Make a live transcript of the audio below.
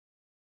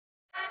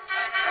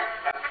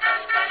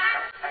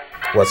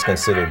what's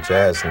considered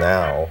jazz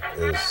now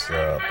is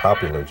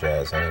popular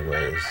jazz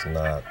anyway. Is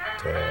not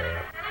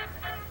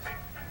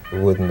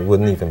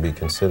wouldn't even be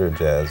considered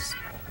jazz,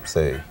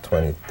 say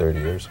 20, 30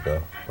 years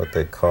ago. What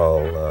they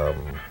call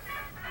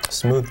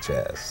smooth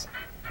jazz,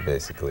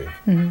 basically,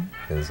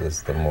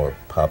 is the more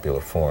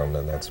popular form,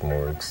 and that's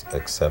more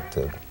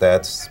accepted.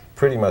 That's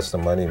pretty much the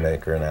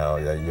moneymaker now.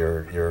 Yeah,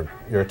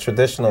 your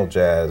traditional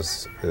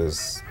jazz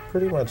is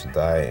pretty much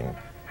dying,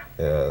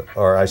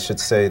 or I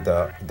should say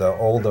the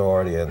older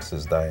audience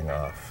is dying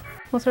off.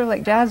 Well, sort of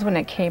like jazz when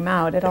it came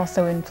out, it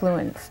also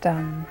influenced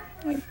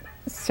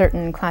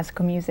certain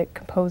classical music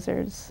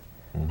composers,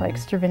 like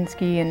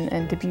Stravinsky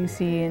and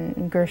Debussy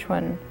and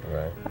Gershwin.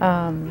 Right.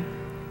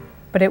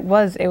 But it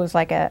was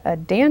like a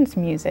dance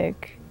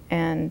music,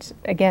 and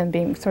again,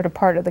 being sort of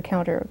part of the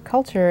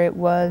counterculture, it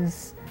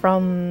was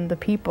from the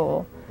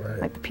people. Right.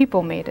 Like the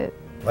people made it.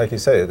 Like you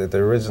say, it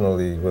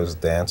originally was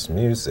dance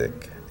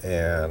music,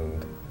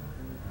 and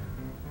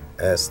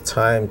as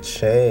time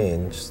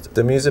changed,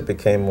 the music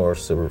became more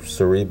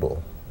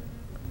cerebral.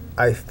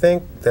 I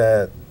think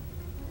that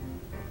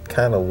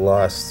kind of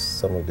lost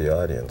some of the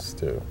audience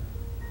too.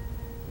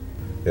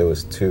 It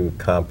was too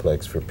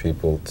complex for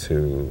people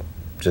to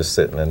just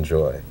sit and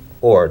enjoy,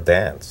 or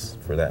dance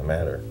for that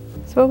matter.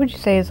 So what would you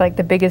say is like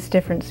the biggest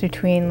difference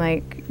between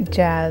like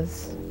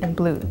jazz and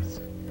blues?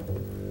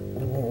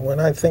 When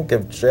I think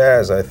of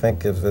jazz, I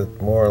think of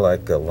it more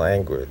like a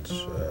language.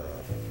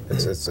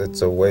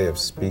 It's a way of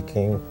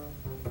speaking.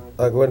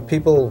 Like when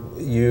people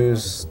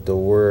use the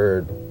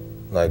word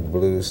like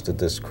blues to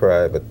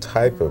describe a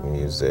type of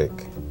music,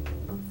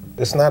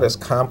 it's not as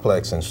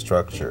complex in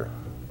structure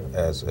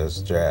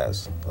as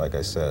jazz, like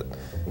I said.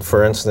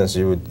 For instance,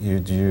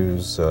 you'd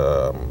use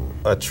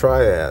a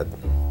triad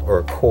or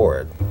a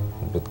chord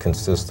would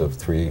consist of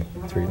three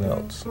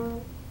notes.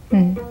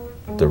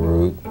 The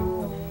root,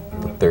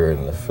 the third,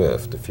 and the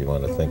fifth, if you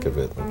want to think of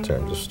it in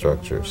terms of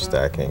structure,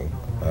 stacking,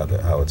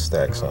 how it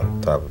stacks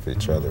on top of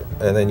each other.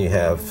 And then you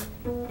have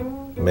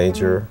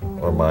major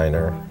or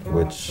minor,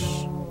 which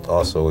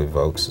also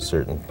evokes a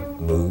certain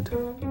mood.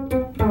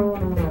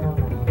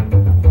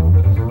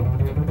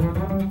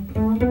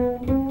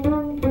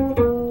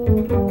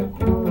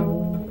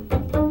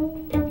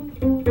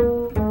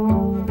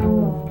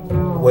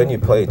 When you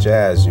play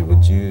jazz, you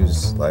would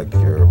use like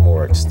your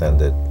more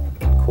extended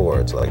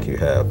chords, like you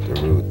have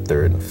the root,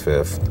 third, and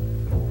fifth,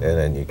 and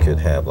then you could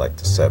have like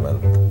the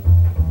 7th,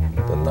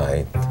 the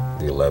 9th,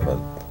 the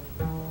 11th,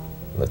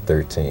 and the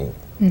 13th,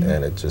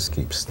 and it just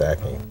keeps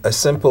stacking. A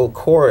simple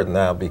chord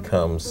now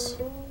becomes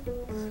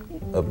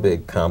a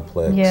big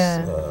complex.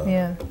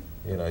 Yeah.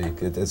 You know,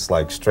 it's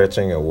like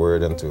stretching a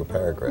word into a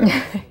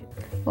paragraph.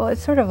 Well,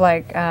 it's sort of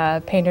like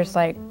painters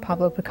like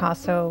Pablo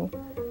Picasso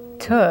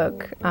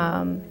took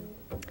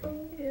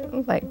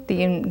like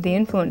the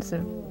influence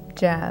of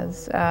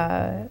jazz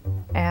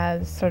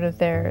as sort of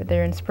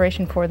their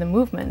inspiration for the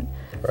movement.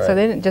 Right. So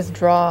they didn't just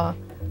draw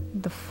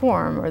the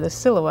form or the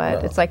silhouette.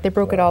 No, it's like they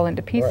broke it all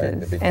into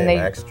pieces, right. and they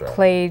extra.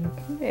 played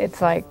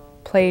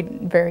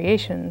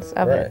variations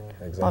of it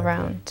exactly. all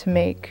around to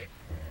make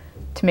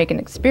an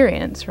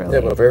experience, really.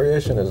 Yeah, but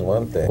variation is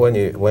one thing. When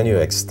you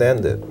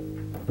extend it,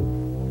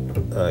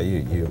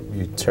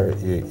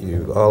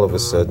 you all of a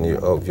sudden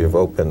you've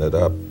opened it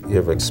up,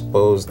 you've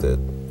exposed it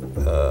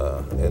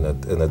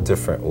in a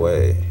different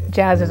way.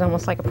 Jazz is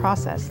almost like a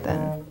process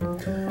then,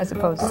 as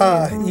opposed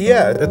to...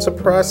 Yeah, it's a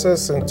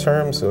process in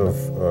terms of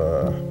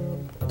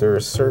there are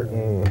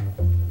certain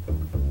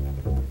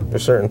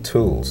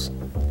tools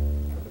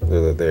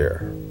that are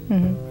there.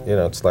 You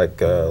know, it's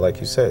like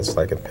you said, it's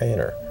like a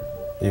painter.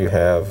 You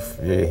have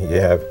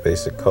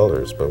basic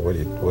colors, but what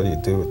do you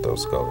do with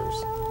those colors?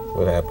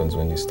 What happens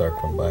when you start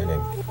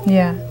combining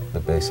the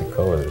basic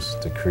colors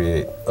to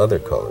create other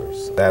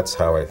colors? That's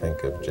how I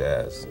think of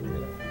jazz. You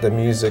know? The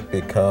music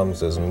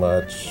becomes as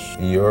much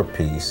your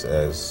piece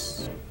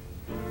as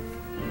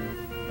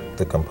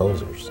the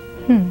composer's,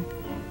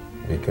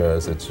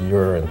 because it's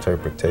your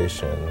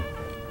interpretation.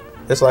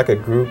 It's like a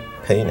group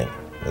painting,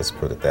 let's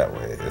put it that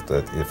way,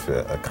 if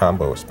a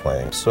combo is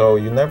playing. So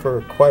you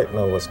never quite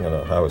know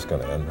how it's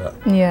gonna end up.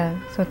 Yeah,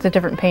 so it's a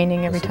different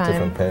painting every time. It's a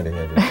different painting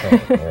every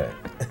time, right.